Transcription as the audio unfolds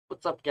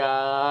What's up,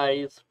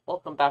 guys?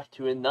 Welcome back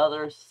to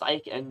another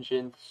Psych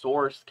engine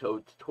source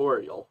code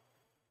tutorial.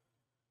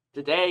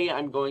 Today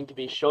I'm going to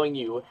be showing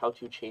you how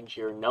to change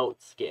your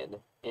note skin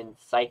in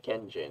Psych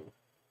engine.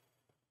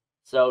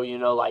 So,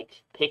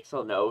 like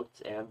pixel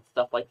notes and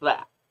stuff like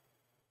that.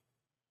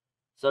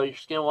 So you're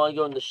just going to want to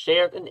go into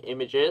shared and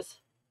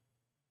images.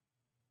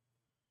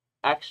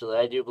 Actually,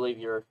 I do believe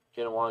you're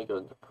going to want to go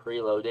into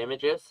preload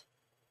images.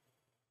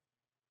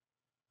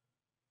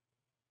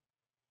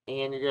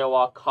 And you're going to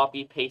want to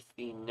copy paste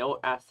the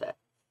note assets.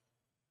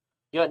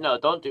 No,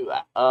 don't do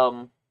that.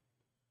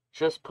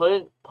 Just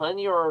put in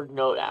your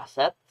note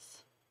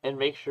assets and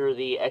make sure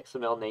the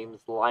XML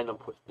names line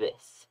up with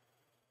this.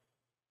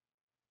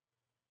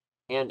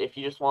 And if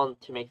you just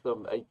want to make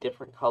them a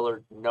different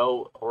colored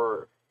note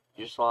or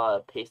you just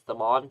want to paste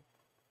them on,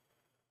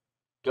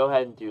 go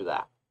ahead and do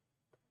that.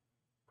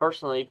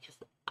 Personally, because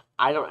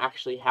I don't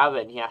actually have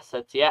any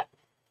assets yet,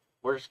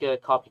 we're just going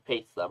to copy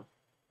paste them.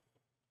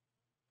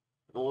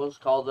 We'll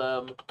just call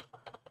them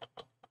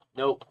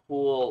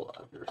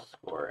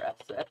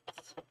notepool_assets.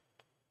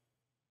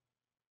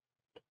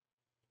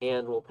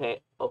 And we'll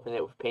open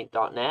it with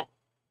paint.net.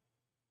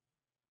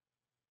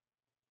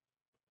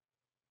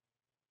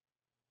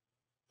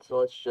 So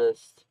let's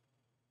just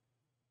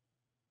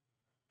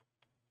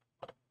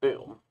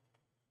boom.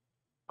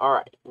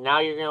 Alright, now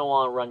you're going to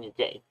want to run your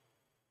game.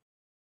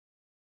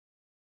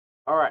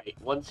 Alright,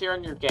 once you're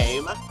in your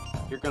game,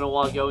 you're going to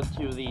want to go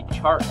into the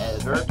chart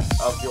editor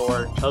of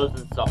your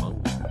chosen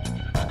song.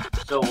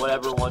 So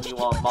whatever one you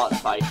want to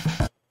modify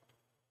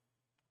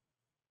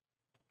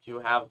to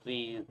have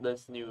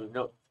this new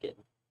note skin.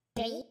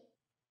 You're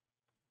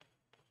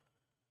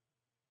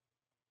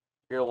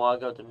going to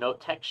want to go to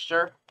note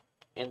texture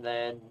and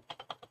then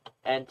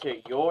enter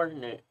your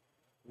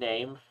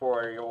name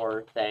for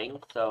your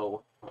thing.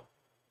 So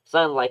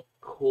something like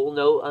cool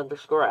note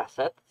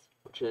 _assets,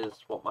 which is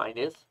what mine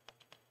is.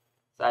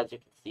 So as you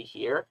can see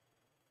here,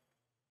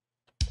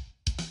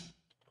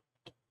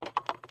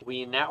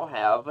 we now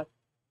have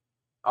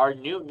our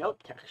new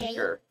note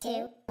texture. 3,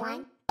 2,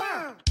 1,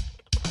 go!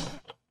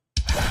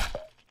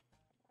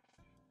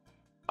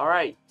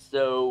 Alright,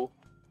 so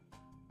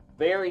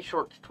very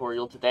short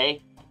tutorial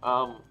today.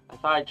 I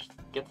thought I'd just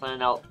get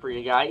something out for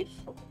you guys.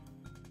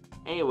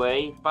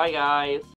 Anyway, bye guys.